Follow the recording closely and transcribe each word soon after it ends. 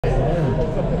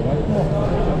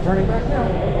Turning back now.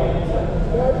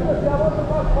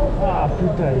 Ah,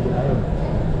 putain.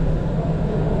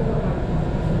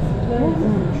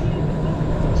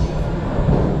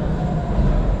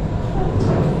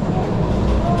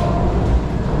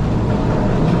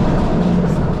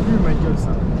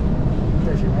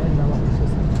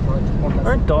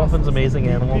 Aren't dolphins amazing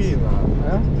animals?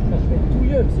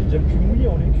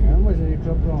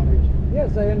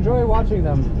 Yes, I enjoy watching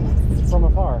them from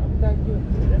afar.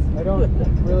 I don't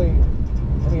really...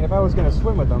 I mean, if I was going to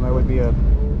swim with them, that would be a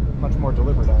much more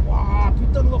deliberate act. Ah,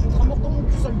 putain, on rentre à mort dans mon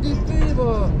cul, sale d'épée,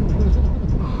 va.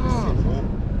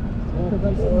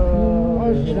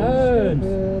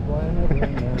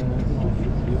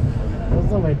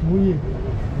 Ça va être mouillé.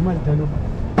 Mal de l'eau.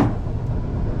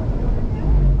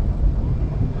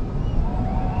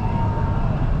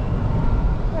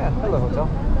 Yeah, hello hotel.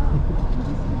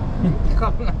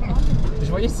 Je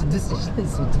voyais ces deux sièges-là, ils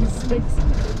sont tous sexy.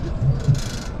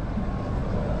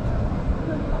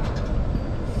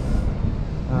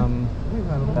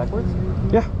 Backwards?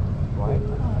 Yeah. Why?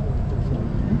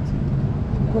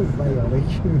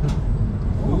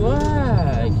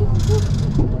 Ouais.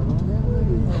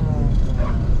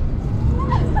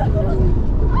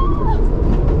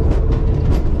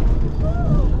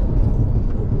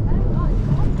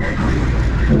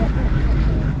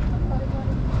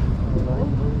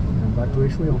 Bateau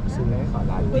échoué en plus.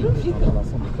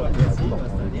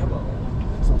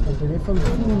 Son téléphone,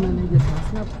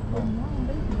 snap.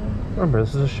 Remember,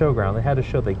 this is a showground. They had to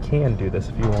show they can do this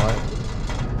if you want.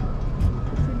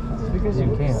 It's because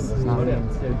you can. It's not.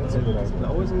 It's a good idea.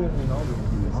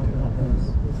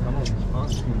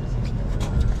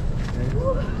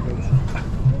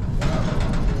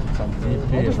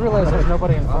 I just realized there's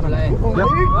nobody in front of me.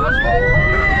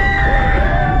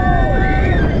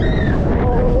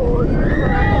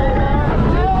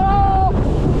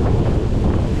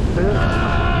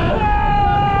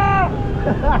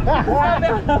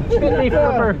 Kidney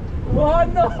flipper. Oh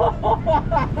no!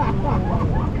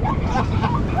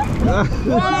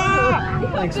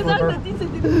 Thanks, flipper.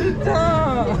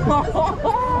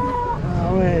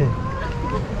 Oh, wait.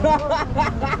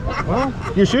 Well,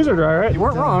 your shoes are dry, right? You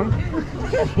weren't wrong.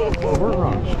 You weren't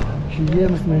wrong.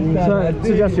 So it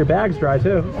suggests your bag's dry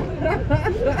too.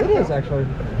 It is actually.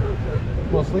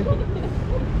 Mostly.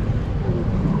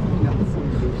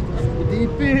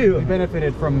 We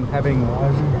benefited from having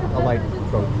a light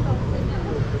boat.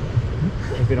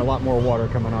 There's been a lot more water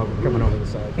coming over the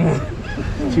side.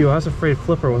 Gee, I was afraid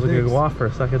Flipper was going to go off for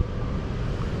a second.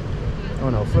 Oh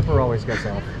no, Flipper always gets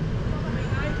off.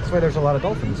 That's why there's a lot of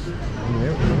dolphins in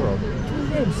the world.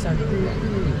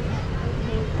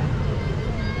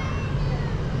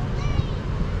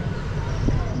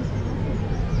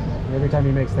 Every time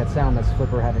he makes that sound, that's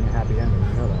Flipper having a happy ending.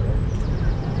 You know that, right?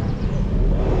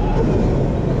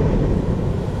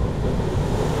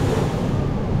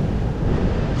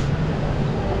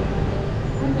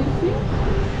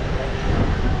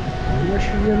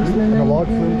 And the log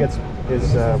flume is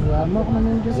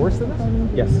worse than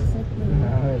this? Yes.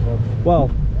 Well,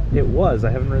 it was. I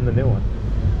haven't ridden the new one.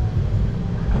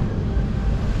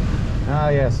 Ah,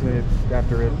 yes.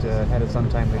 After it had its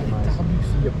untimely demise.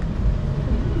 Yep.